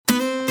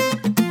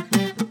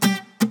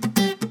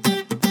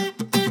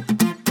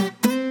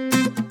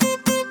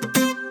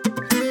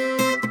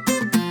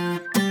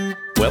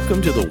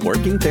Welcome to The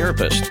Working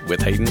Therapist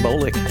with Haden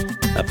Boliek,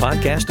 a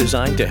podcast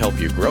designed to help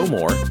you grow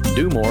more,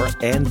 do more,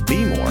 and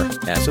be more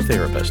as a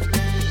therapist.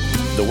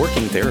 The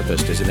Working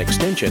Therapist is an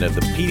extension of the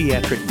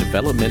Pediatric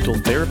Developmental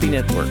Therapy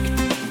Network.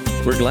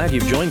 We're glad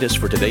you've joined us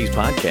for today's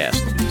podcast.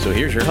 So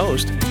here's your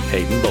host,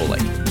 Haden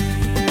Boliek.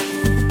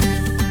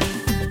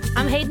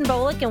 I'm Haden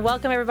Boliek, and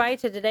welcome everybody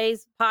to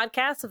today's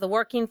podcast of The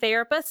Working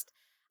Therapist.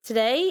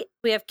 Today,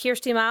 we have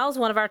Kirsty Miles,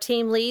 one of our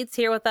team leads,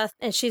 here with us,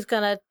 and she's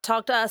going to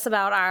talk to us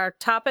about our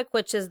topic,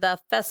 which is the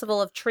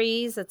Festival of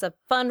Trees. It's a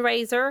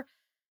fundraiser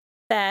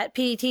that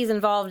PDT is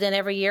involved in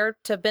every year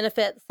to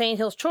benefit St.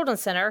 Hills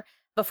Children's Center.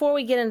 Before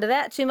we get into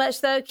that too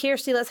much, though,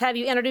 Kirsty, let's have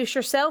you introduce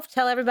yourself.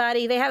 Tell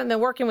everybody they haven't been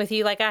working with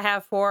you like I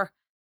have for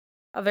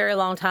a very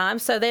long time,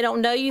 so they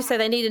don't know you, so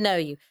they need to know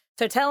you.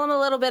 So tell them a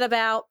little bit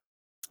about,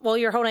 well,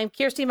 your whole name,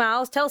 Kirsty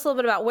Miles. Tell us a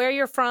little bit about where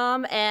you're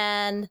from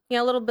and,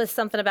 a little bit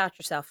something about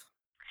yourself.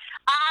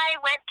 I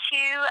went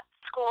to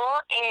school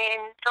in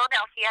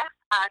Philadelphia,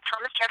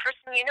 Thomas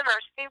Jefferson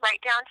University, right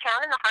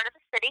downtown in the heart of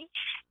the city,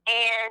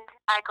 and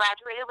I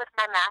graduated with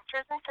my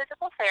master's in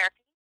physical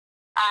therapy.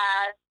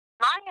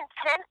 My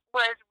intent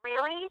was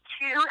really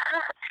to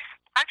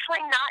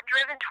actually not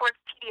driven towards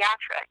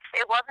pediatrics.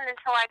 It wasn't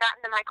until I got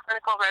into my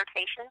clinical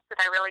rotations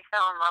that I really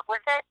fell in love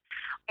with it,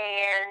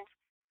 and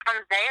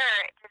from there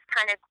it just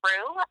kind of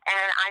grew,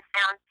 and I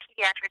found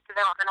pediatric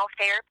developmental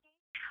therapy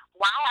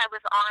while I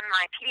was on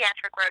my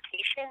pediatric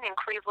rotation in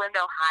Cleveland,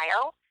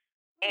 Ohio.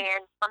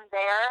 And from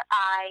there,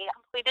 I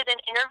completed an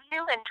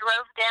interview and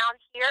drove down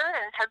here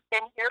and have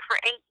been here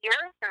for 8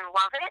 years and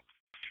love it.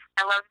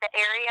 I love the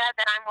area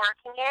that I'm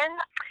working in.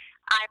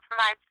 I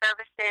provide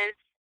services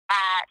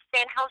at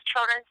St. Hills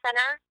Children's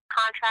Center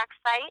contract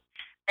site.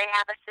 They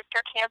have a sister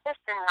campus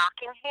in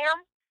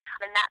Rockingham,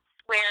 and that's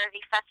where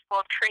the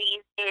Festival of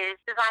Trees is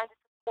designed to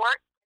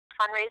support,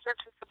 fundraiser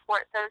to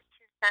support those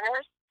two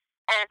centers,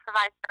 and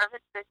provide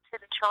services to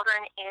the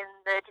children in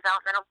the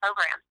developmental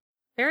program.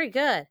 Very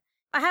good.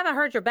 I haven't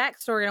heard your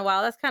backstory in a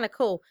while. That's kind of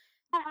cool.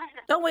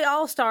 Don't we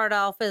all start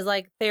off as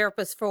like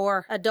therapists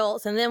for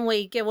adults, and then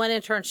we get one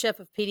internship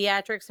of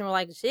pediatrics, and we're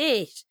like,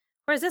 geez,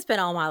 where's this been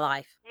all my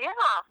life?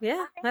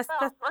 Yeah.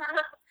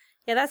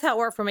 That's how it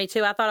worked for me,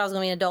 too. I thought I was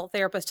going to be an adult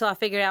therapist till I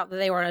figured out that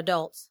they were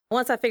adults.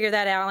 Once I figured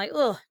that out, I'm like,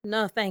 oh,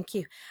 no, thank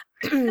you.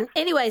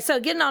 Anyway, so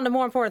getting on to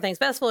more important things,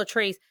 Festival of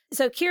Trees.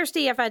 So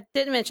Kirsty, if I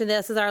didn't mention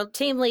this, is our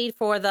team lead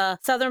for the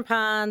Southern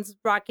Pines,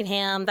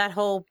 Rockingham, that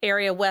whole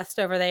area west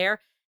over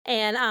there.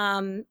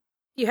 And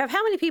you have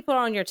how many people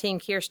are on your team,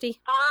 Kirsty?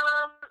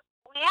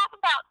 We have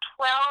about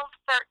 12,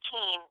 13,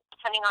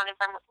 depending on if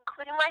I'm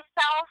including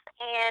myself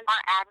and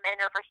our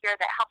admin over here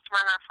that helps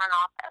run our front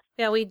office.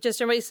 Yeah, we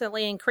just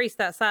recently increased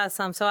that size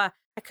some, so I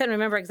couldn't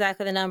remember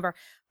exactly the number.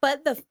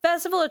 But the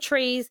Festival of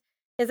Trees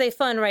is a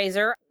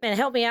fundraiser, and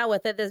help me out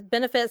with it. This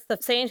benefits the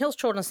St. Hills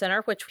Children's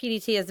Center, which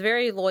PDT is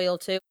very loyal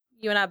to.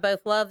 You and I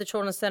both love the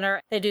Children's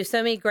Center. They do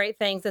so many great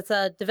things. It's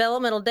a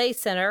developmental day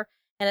center,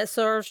 and it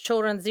serves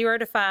children 0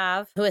 to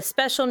 5 who have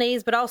special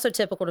needs, but also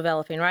typical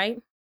developing,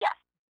 right? Yes.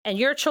 And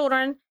your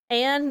children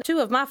and 2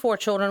 of my 4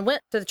 children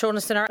went to the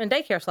Children's Center in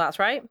daycare slots,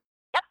 right?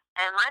 Yep,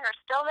 and mine are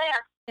still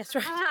there. That's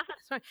right.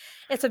 That's right.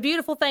 It's a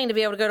beautiful thing to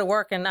be able to go to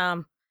work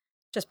and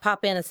just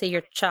pop in and see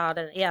your child.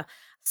 And yeah.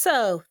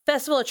 So,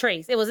 Festival of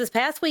Trees. It was this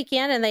past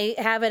weekend, and they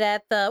have it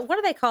at the, what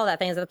do they call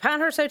that thing? Is it the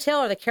Pinehurst Hotel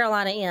or the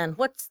Carolina Inn?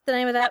 What's the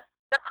name of that?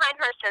 The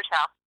Pinehurst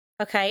Hotel.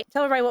 Okay.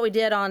 Tell everybody what we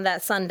did on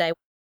that Sunday.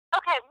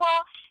 Okay,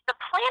 well, the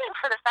planning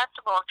for the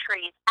Festival of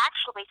Trees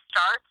actually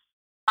starts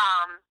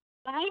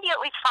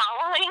immediately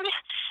following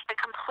the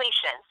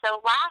completion. So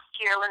last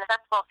year when the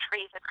Festival of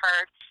Trees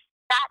occurred,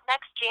 that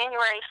next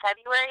January,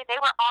 February, they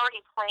were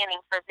already planning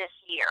for this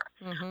year.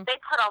 Mm-hmm. They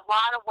put a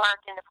lot of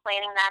work into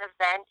planning that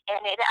event, and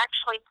it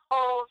actually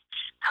pulls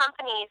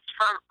companies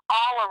from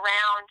all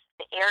around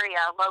the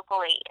area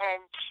locally.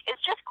 And it's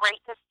just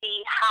great to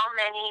see how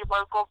many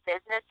local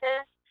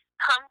businesses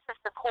come to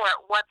support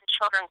what the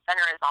Children's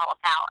Center is all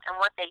about and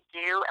what they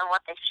do and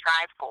what they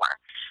strive for.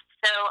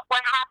 So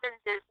what happens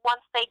is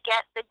once they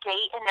get the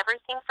date and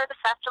everything for the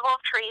Festival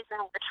of Trees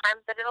and the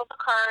times that it'll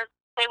occur,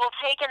 they will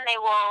take and they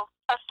will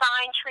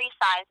assign tree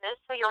sizes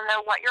so you'll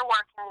know what you're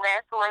working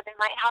with, or they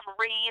might have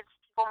wreaths,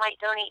 people might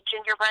donate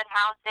gingerbread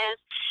houses,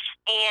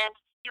 and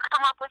you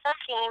come up with a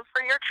theme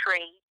for your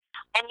tree,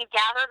 and you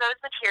gather those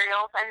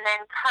materials, and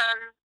then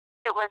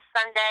it was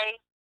Sunday,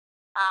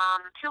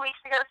 2 weeks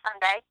ago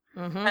Sunday,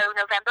 so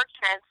November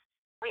 10th,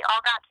 we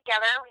all got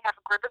together. We have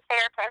a group of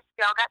therapists.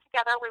 We all got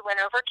together. We went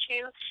over to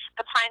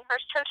the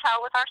Pinehurst Hotel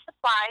with our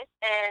supplies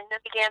and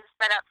began to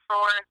set up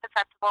for the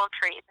Festival of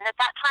Trees. And at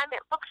that time,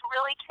 it looks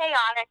really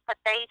chaotic, but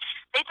they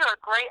do a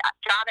great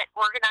job at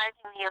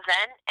organizing the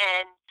event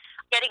and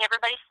getting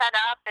everybody set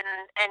up and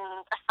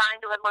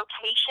assigned to a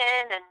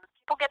location. And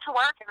people get to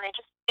work, and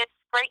it's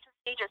great to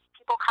see just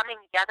people coming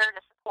together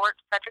to support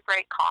such a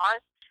great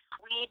cause.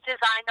 We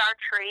designed our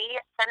tree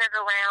centered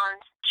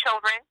around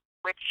children,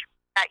 which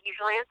that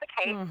usually is the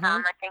case.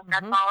 I think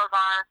that's all of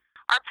our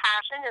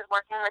passion is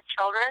working with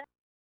children.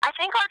 I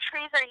think our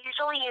trees are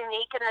usually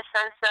unique in the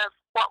sense of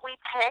what we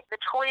pick, the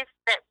toys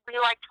that we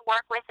like to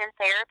work with in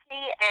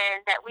therapy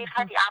and that we've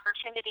had the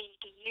opportunity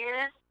to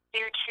use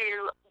due to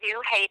you,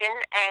 Haden,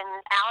 and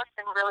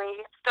Allison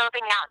really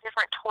scoping out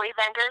different toy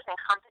vendors and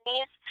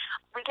companies.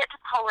 We get to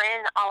pull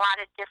in a lot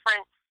of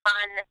different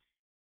fun,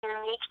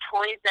 unique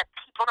toys that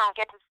people don't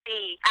get to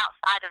see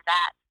outside of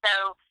that.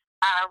 So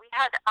we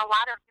had a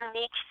lot of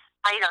unique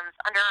items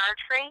under our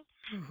tree.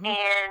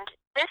 And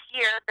this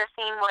year the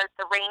theme was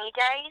the rainy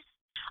days.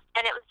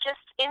 And it was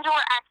just indoor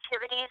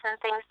activities and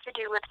things to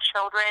do with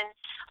children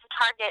to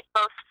target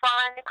both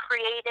fun,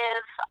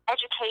 creative,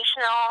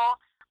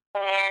 educational,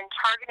 and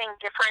targeting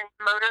different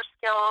motor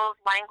skills,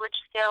 language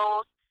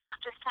skills,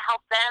 just to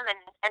help them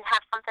and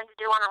have something to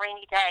do on a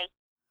rainy day.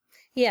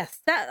 Yes,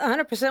 that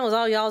 100% was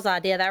all y'all's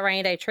idea, that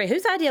rainy day tree.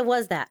 Whose idea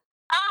was that?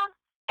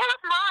 It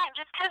was mine,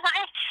 just because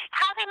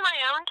having my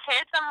own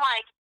kids, I'm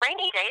like,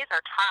 rainy days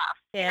are tough.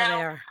 Yeah,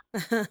 they are.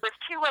 With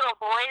two little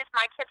boys,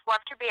 my kids love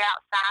to be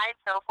outside,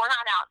 so if we're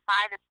not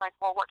outside, it's like,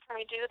 well, what can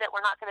we do that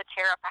we're not going to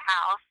tear up a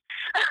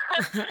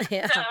house?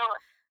 Yeah. So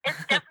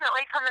it's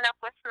definitely coming up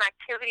with some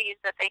activities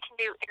that they can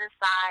do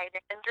inside,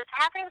 and just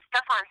having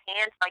stuff on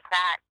hand like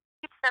that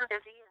keeps them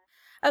busy.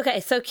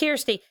 Okay, so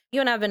Kirsty,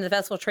 you and I have been to the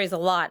Festival of Trees a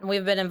lot, and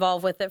we've been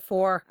involved with it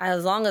for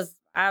as long as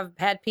I've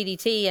had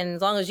PDT, and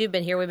as long as you've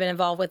been here, we've been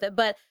involved with it.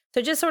 But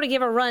so just sort of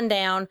give a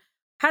rundown.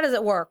 How does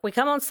it work? We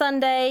come on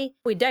Sunday,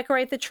 we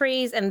decorate the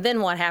trees, and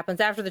then what happens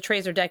after the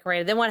trees are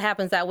decorated? Then what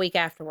happens that week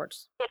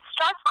afterwards? It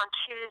starts on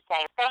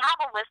Tuesday. They have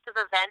a list of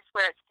events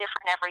where it's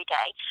different every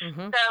day.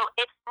 So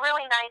it's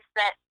really nice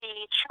that the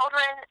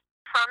children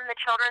from the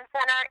Children's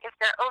Center, if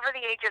they're over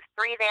the age of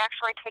 3, they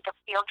actually take a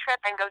field trip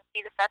and go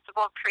see the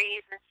Festival of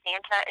Trees, and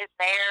Santa is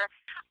there.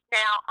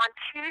 Now, on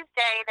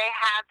Tuesday, they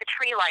have the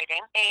tree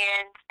lighting,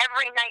 and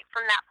every night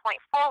from that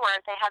point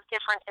forward, they have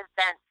different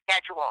events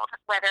scheduled,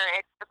 whether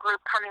it's the group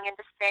coming in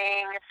to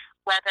sing,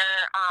 whether,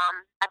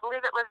 I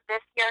believe it was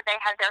this year, they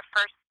had their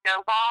first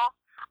snowball.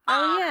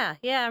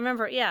 Yeah, I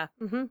remember,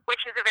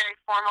 Which is a very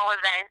formal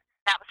event.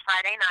 That was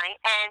Friday night.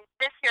 And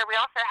this year, we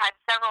also had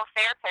several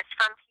therapists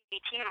from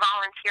PBT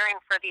volunteering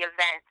for the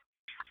event.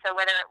 So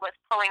whether it was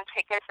pulling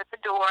tickets at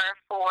the door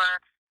for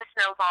the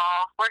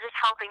snowball, or just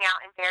helping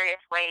out in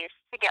various ways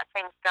to get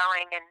things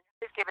going and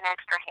just give an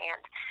extra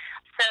hand.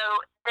 So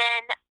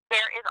then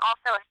there is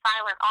also a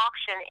silent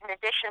auction in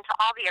addition to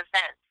all the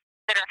events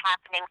that are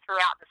happening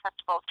throughout the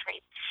Festival of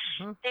Trees.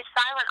 The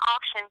silent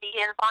auction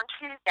begins on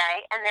Tuesday,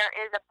 and there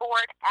is a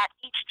board at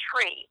each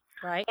tree.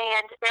 Right.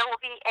 And there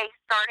will be a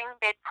starting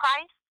bid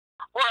price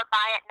or a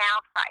buy it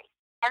now price.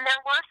 And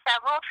there were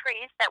several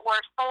trees that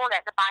were sold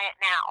at the buy it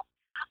now.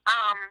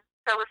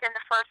 So within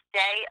the first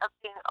day of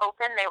being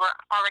open, they were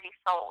already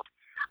sold.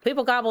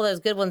 People gobble those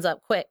good ones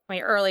up quick,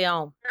 early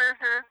on.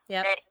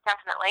 Yep.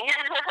 Definitely.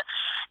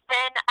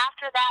 Then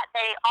after that,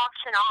 they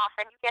auction off,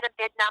 and you get a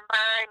bid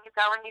number, and you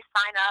go and you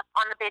sign up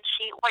on the bid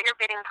sheet what your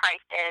bidding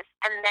price is.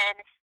 And then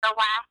the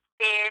last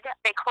bid,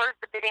 they close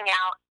the bidding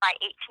out by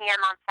 8 p.m.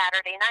 on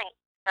Saturday night.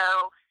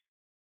 So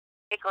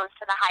it goes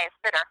to the highest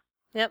bidder.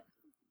 Yep.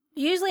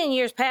 Usually in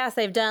years past,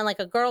 they've done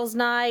like a girls'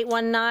 night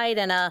one night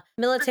and a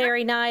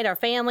military night or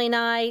family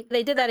night.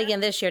 They did that again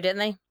this year, didn't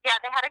they? Yeah,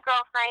 they had a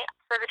girls' night.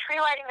 So the tree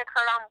lighting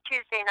occurred on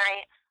Tuesday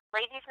night.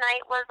 Ladies'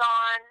 night was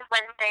on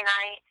Wednesday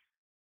night.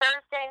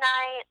 Thursday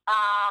night,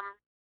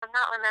 I'm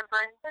not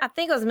remembering. I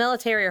think it was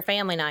military or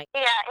family night.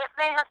 Yeah, it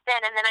may have been.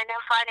 And then I know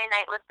Friday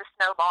night was the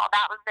snowball.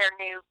 That was their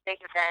new big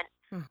event.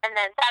 And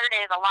then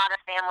Saturday is a lot of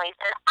families.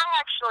 And I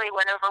actually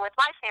went over with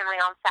my family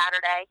on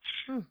Saturday.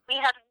 We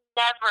have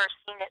never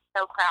seen it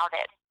so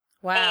crowded.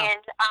 Wow. And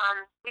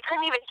we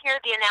couldn't even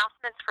hear the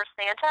announcements for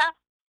Santa.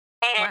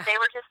 And they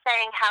were just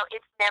saying how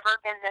it's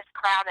never been this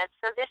crowded.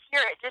 So this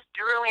year it just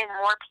drew in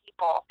more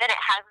people than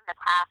it has in the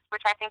past,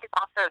 which I think is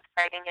also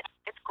exciting.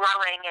 It's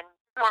growing, and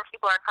more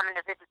people are coming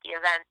to visit the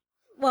event.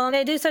 Well,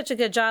 they do such a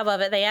good job of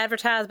it. They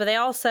advertise, but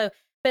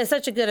it's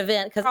such a good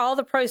event because all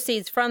the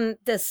proceeds from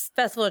this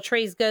Festival of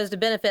Trees goes to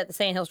benefit the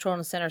Sand Hills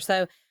Children's Center.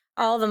 So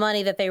all the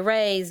money that they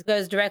raise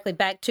goes directly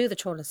back to the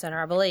Children's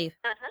Center, I believe.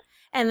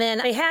 And then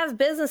they have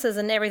businesses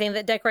and everything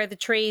that decorate the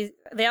trees.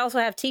 They also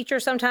have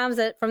teachers sometimes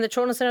from the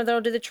Children's Center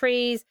that'll do the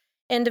trees,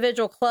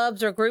 individual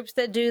clubs or groups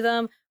that do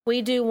them.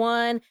 We do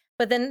one.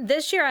 But then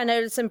this year I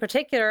noticed in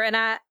particular, and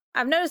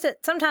I've noticed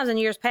it sometimes in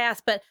years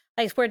past, but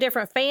like where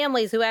different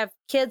families who have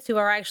kids who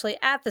are actually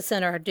at the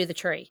center do the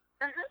tree.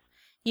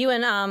 You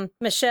and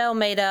Michelle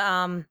made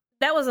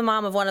that was the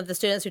mom of one of the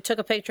students who took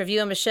a picture of you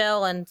and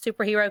Michelle and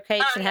superhero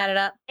capes and had it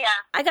up. Yeah.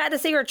 I got to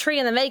see her tree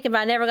in the making, but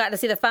I never got to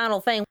see the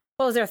final thing.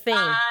 What was their theme?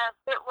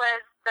 It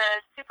was the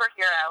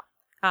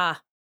superhero.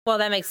 Well,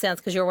 that makes sense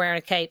because you're wearing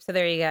a cape. So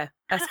there you go.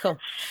 That's cool.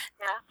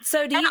 Yeah.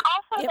 So they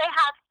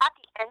have at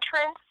the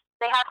entrance,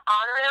 they have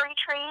honorary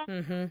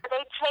trees.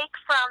 They take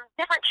from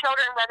different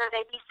children, whether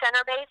they be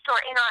center-based or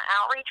in our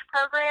outreach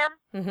program.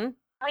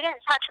 We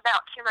didn't touch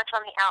about too much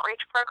on the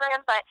outreach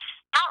program, but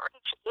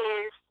outreach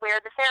is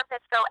where the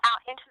therapists go out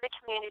into the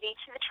community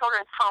to the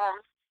children's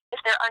homes if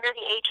they're under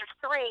the age of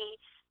 3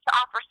 to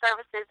offer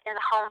services in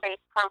the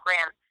home-based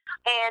program.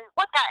 And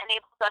what that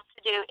enables us to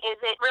do is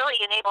it really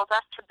enables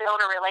us to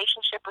build a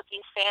relationship with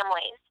these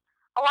families.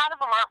 A lot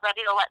of them aren't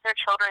ready to let their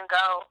children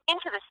go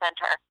into the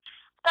center,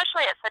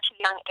 especially at such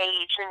a young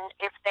age, and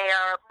if they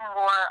are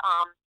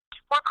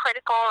more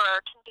critical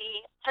or can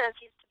be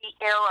tendencies to be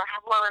ill or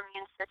have low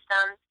immune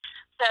systems.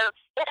 So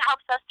it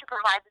helps us to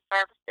provide the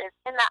services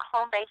in that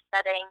home-based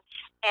setting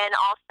and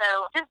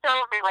also just build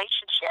a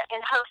relationship in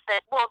hopes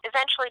that we'll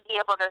eventually be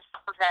able to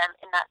serve them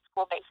in that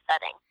school-based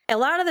setting. A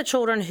lot of the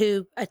children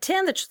who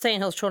attend the St.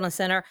 Hills Children's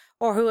Center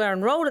or who are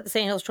enrolled at the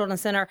St. Hills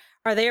Children's Center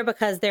are there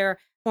because they're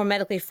more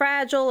medically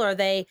fragile or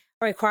they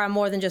require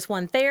more than just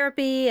one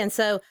therapy. And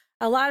so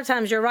a lot of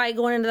times you're right,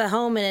 going into the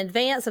home in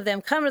advance of them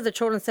coming to the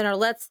Children's Center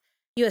lets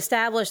you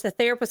the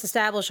therapist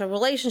establish a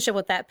relationship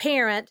with that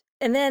parent.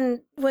 And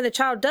then when the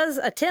child does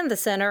attend the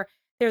center,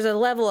 there's a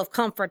level of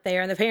comfort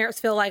there. And the parents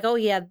feel like, oh,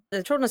 yeah,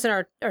 the Children's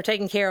Center are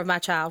taking care of my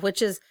child,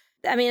 which is,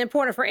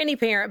 important for any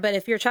parent. But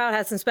if your child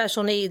has some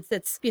special needs,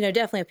 it's,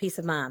 definitely a peace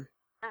of mind.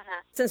 Mm-hmm.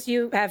 Since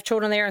you have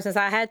children there and since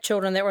I had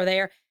children that were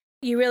there,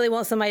 you really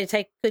want somebody to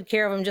take good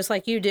care of them just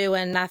like you do.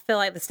 And I feel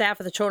like the staff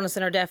of the Children's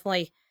Center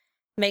definitely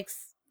at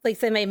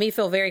least they made me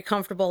feel very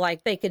comfortable,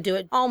 like they could do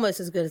it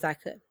almost as good as I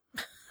could.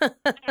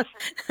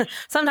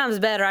 Sometimes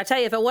better. I tell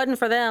you, if it wasn't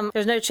for them,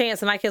 there's no chance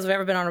that my kids would have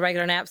ever been on a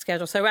regular nap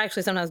schedule. So we're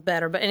actually sometimes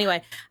better. But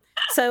anyway,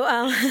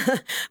 so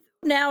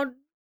now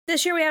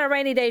this year we had a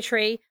rainy day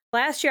tree.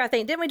 Last year, I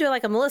think, didn't we do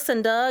like a Melissa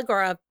and Doug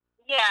or a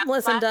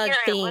Melissa and Doug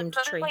themed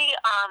tree?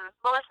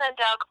 Melissa and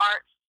Doug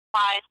art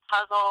supplies,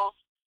 puzzles.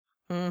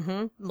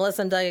 Mm-hmm.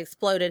 Melissa and Doug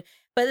exploded.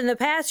 But in the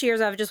past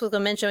years, I just was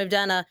going to mention, we've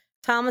done a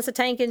Thomas the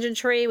Tank Engine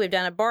tree. We've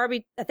done a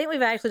Barbie. I think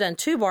we've actually done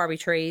 2 Barbie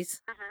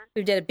trees. Mm-hmm.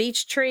 We've did a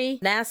beach tree,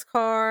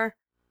 NASCAR.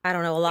 I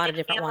don't know, a lot of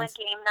different ones.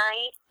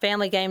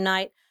 Family game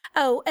night.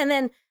 Oh, and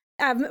then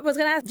I was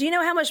going to ask, do you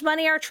know how much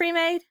money our tree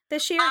made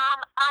this year?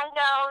 I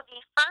know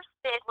the first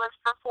bid was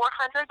for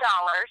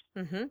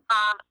 $400. Mm-hmm. And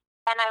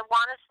I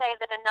want to say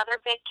that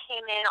another bid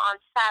came in on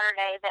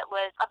Saturday that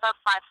was above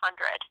 $500.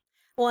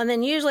 Well, and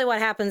then usually what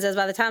happens is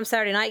by the time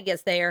Saturday night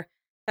gets there,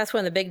 that's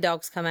when the big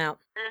dogs come out.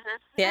 Mm-hmm.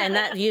 Yeah, and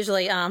that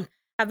usually,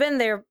 I've been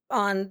there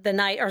on the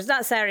night, or it's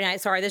not Saturday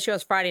night, sorry, this year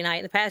was Friday night.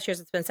 In the past years,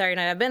 it's been Saturday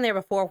night. I've been there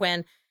before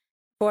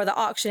for the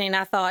auctioning,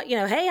 I thought,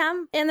 hey,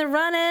 I'm in the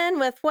run-in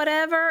with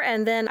whatever,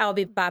 and then I'll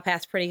be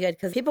bypassed pretty good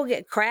because people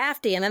get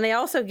crafty, and then they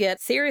also get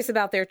serious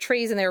about their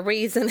trees and their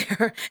wreaths and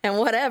and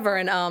whatever,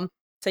 and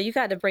so you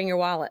got to bring your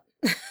wallet.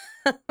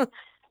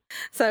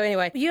 So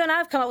anyway, you and I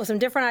have come up with some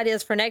different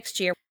ideas for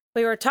next year.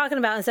 We were talking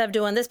about, instead of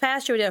doing this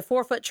past year, we did a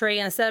 4-foot tree,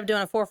 and instead of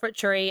doing a 4-foot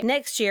tree,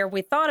 next year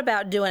we thought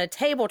about doing a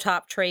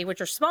tabletop tree, which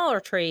are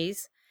smaller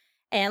trees.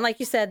 And like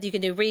you said, you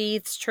can do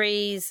wreaths,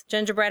 trees,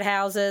 gingerbread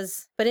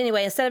houses. But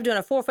anyway, instead of doing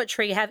a 4-foot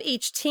tree, have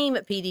each team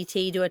at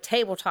PDT do a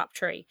tabletop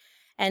tree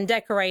and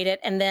decorate it.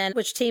 And then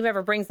which team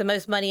ever brings the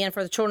most money in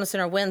for the Children's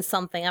Center wins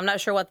something. I'm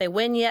not sure what they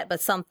win yet,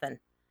 but something.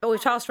 But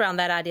we've tossed around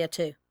that idea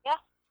too.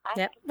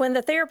 Yeah. When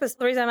the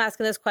reason I'm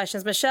asking this question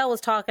is Michelle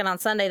was talking on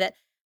Sunday that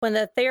when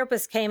the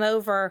therapist came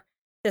over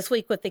this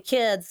week with the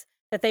kids,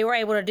 that they were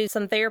able to do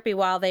some therapy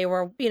while they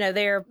were,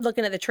 they're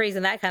looking at the trees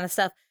and that kind of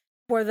stuff.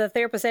 Were the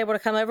therapists able to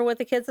come over with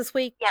the kids this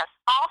week? Yes,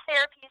 all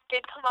therapies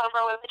did come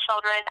over with the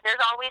children. There's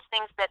always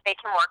things that they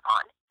can work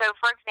on. So,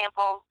 for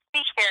example,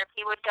 speech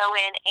therapy would go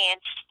in, and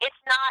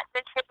it's not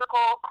the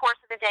typical course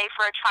of the day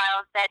for a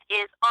child that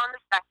is on the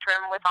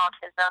spectrum with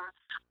autism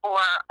or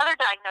other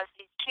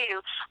diagnoses too.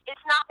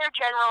 It's not their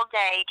general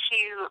day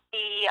to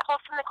be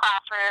pulled from the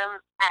classroom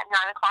at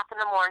 9 o'clock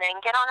in the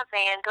morning, get on a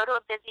van, go to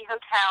a busy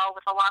hotel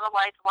with a lot of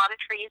lights, a lot of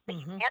trees that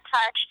you can't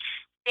touch,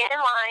 stand in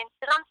line,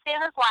 sit on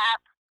Santa's lap.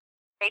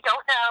 They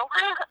don't know.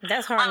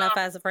 That's hard enough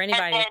as for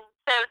anybody. And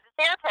so the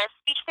therapist,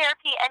 speech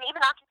therapy, and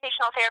even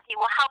occupational therapy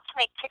will help to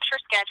make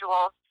picture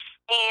schedules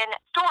and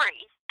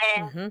stories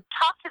and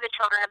talk to the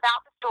children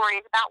about the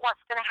stories, about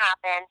what's going to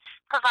happen,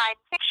 provide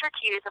picture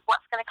cues of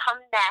what's going to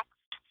come next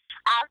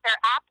as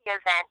they're at the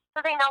event so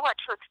they know what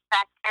to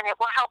expect, and it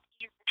will help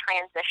ease the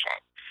transition.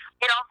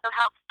 It also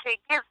helps to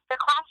give the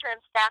classroom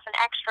staff an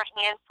extra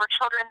hand for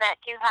children that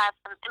do have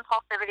some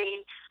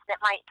impulsivity that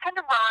might tend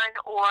to run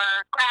or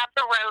grab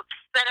the ropes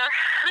that are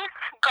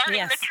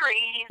guarding the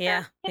trees,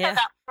 and,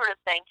 that sort of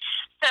thing.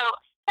 So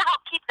to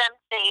help keep them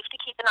safe, to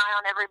keep an eye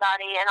on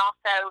everybody, and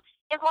also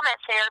implement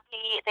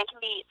therapy.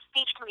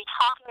 Speech can be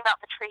talking about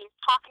the trees,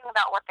 talking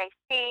about what they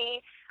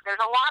see.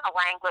 There's a lot of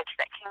language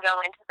that can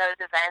go into those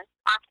events.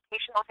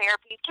 Occupational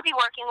therapy could be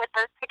working with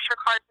those picture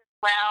cards as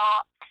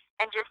well,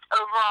 and just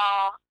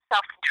overall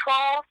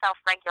self-control,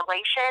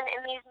 self-regulation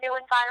in these new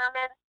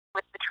environments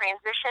with the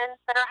transitions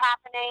that are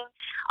happening.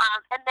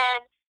 And then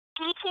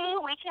PT,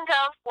 we can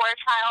go for a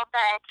child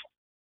that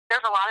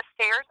there's a lot of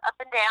stairs up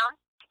and down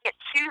to get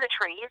to the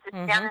trees.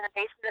 It's down in the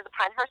basement of the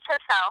Pinehurst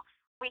Hotel.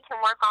 We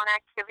can work on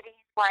activities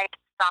like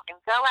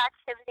stop-and-go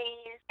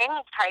activities,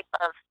 any type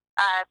of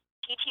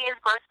PT is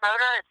gross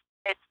motor.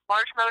 It's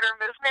large motor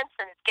movements,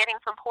 and it's getting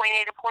from point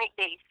A to point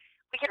B.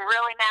 We can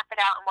really map it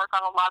out and work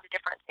on a lot of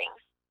different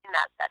things in in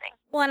that setting.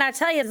 Well, and I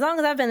tell you, as long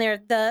as I've been there,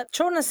 the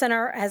Children's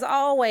Center has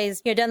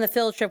always done the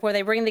field trip where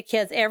they bring the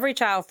kids, every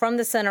child from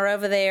the center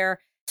over there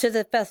to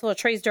the Festival of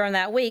Trees during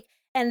that week.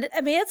 And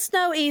I mean, it's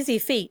no easy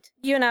feat.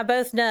 You and I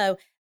both know,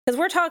 because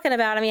we're talking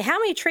about, I mean, how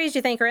many trees do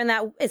you think are in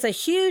that? It's a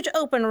huge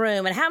open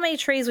room. And how many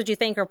trees would you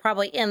think are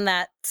probably in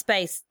that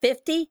space?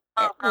 50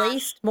 at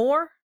least?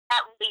 More?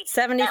 At least.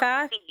 75?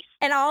 At least.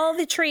 And all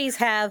the trees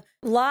have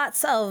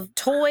lots of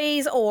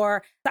toys,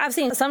 or I've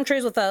seen some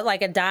trees with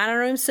like a dining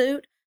room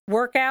suit,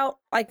 workout,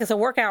 like it's a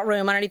workout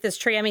room underneath this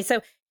tree. I mean,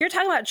 so you're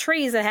talking about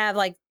trees that have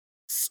like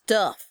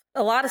stuff,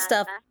 a lot of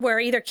stuff where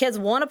either kids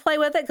want to play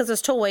with it because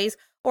it's toys,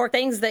 or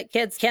things that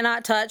kids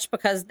cannot touch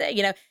because,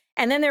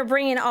 and then they're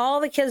bringing all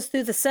the kids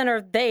through the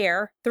center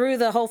there, through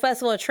the whole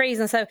Festival of Trees.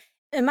 And so,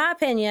 in my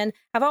opinion,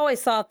 I've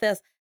always thought this,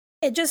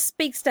 it just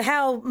speaks to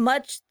how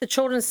much the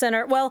Children's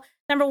Center, well,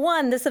 number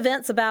one, this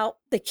event's about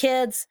the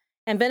kids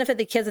and benefit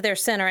the kids at their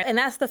center. And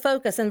that's the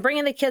focus. And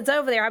bringing the kids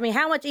over there, I mean,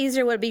 how much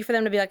easier would it be for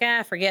them to be like,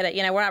 forget it.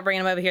 We're not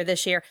bringing them over here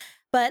this year.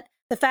 But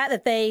the fact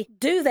that they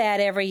do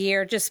that every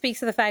year just speaks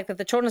to the fact that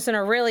the Children's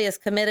Center really is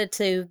committed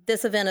to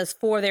this event is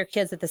for their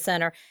kids at the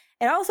center.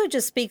 It also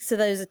just speaks to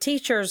those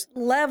teachers'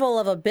 level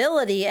of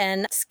ability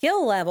and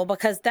skill level,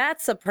 because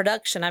that's a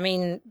production. I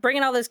mean,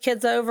 bringing all those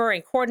kids over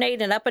and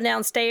coordinating and up and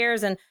down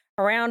stairs and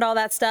around all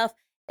that stuff,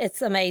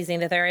 it's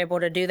amazing that they're able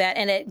to do that.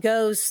 And it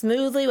goes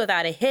smoothly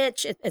without a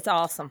hitch. It's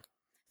awesome.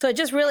 So it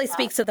just really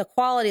speaks to the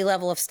quality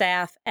level of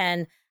staff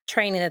and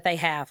training that they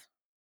have.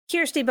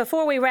 Kirsty,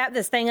 before we wrap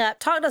this thing up,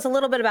 talk to us a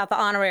little bit about the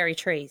honorary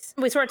trees.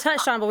 We sort of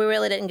touched on, but we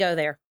really didn't go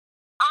there.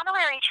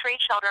 Honorary tree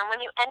children,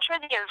 when you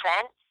enter the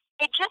event,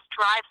 it just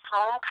drives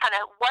home kind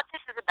of what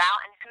this is about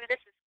and who this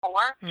is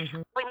for.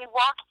 Mm-hmm. When you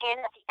walk in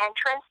at the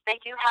entrance,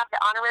 they do have the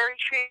honorary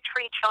tree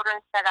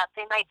children set up.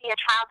 They might be a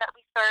child that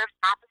we serve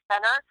at the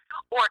center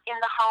or in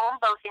the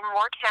home, both in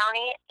Moore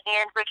County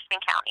and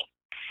Richmond County.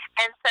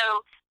 And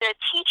so the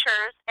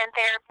teachers and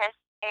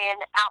therapists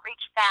and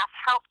outreach staff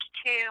helped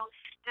to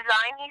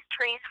design these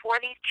trees for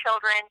these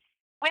children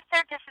with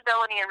their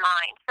disability in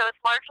mind. So it's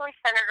largely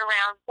centered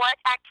around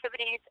what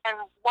activities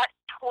and what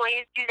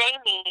toys do they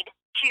need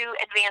to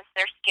advance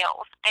their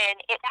skills. And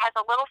it has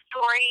a little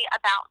story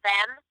about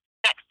them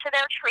next to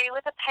their tree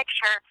with a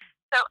picture.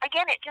 So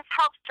again, it just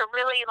helps to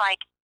really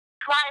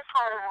drive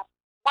home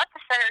what the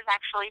center is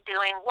actually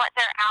doing, what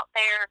they're out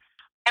there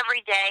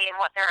every day and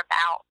what they're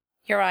about.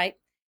 You're right.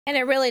 And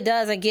it really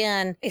does,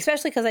 again,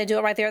 especially because they do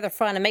it right there at the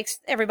front. It makes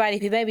everybody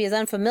who maybe is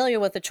unfamiliar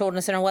with the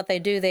Children's Center and what they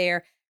do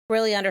there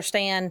really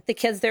understand the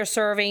kids they're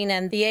serving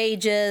and the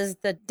ages,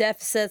 the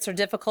deficits or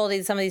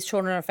difficulties some of these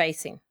children are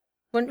facing.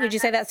 Would you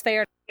say that's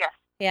fair? Yes.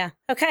 Yeah.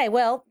 Okay.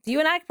 Well, you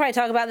and I could probably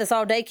talk about this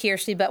all day,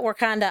 Kirsty, but we're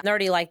kind of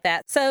nerdy like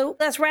that. So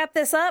let's wrap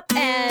this up,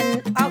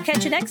 and I'll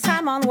catch you next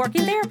time on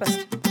Working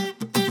Therapist.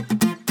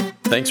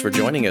 Thanks for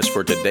joining us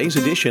for today's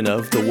edition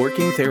of The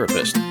Working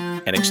Therapist,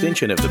 an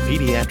extension of the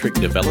Pediatric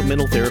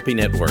Developmental Therapy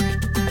Network.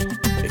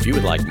 If you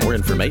would like more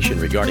information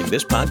regarding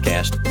this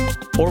podcast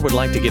or would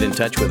like to get in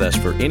touch with us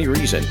for any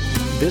reason,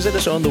 visit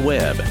us on the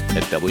web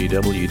at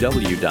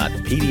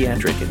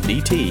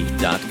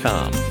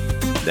www.pediatricdt.com.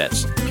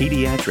 That's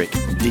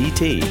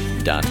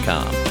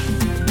pediatricdt.com.